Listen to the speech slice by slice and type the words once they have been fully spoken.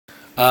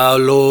Our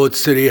Lord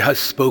Siri has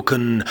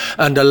spoken,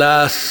 and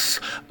alas,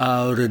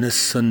 our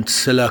innocent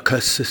silica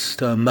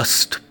sister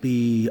must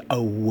be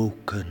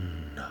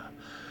awoken.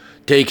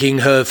 Taking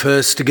her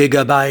first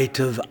gigabyte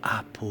of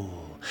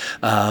Apple,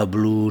 our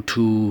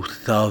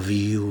Bluetooth of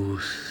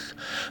youth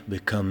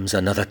becomes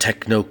another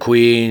techno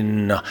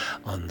queen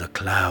on the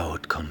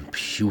cloud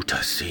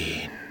computer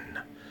scene.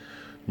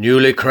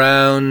 Newly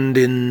crowned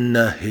in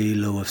a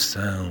halo of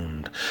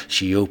sound,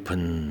 she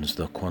opens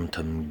the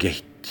quantum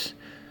gate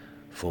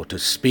for to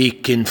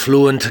speak in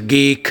fluent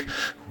geek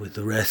with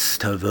the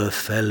rest of her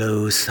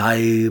fellow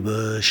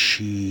cyber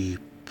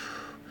sheep.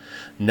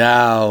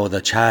 Now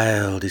the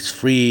child is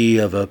free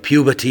of her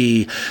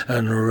puberty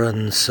and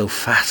runs so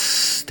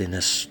fast in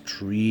a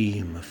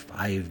stream of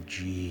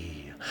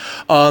 5G,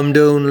 armed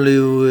only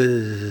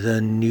with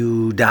a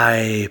new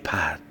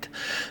die-pad.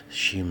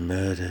 She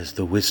murders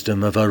the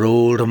wisdom of her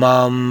old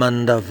mom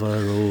and of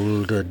her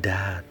older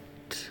dad.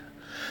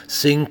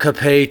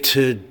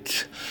 Syncopated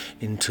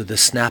into the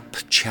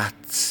Snapchat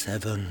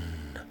 7,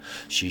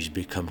 she's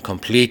become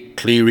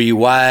completely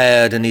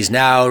rewired and is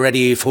now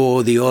ready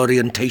for the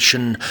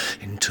orientation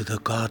into the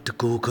God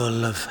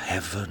Google of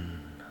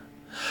heaven.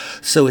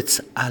 So it's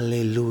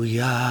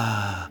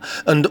Alleluia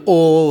and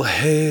all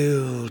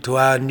hail to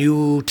our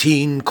new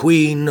teen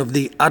queen of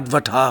the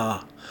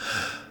Avatar.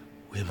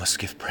 We must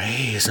give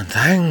praise and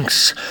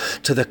thanks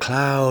to the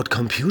cloud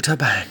computer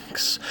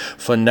banks,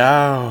 for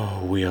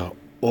now we are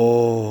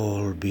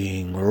all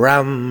being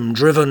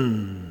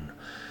ram-driven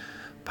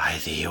by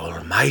the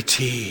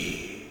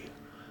almighty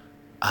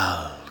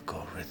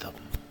algorithm.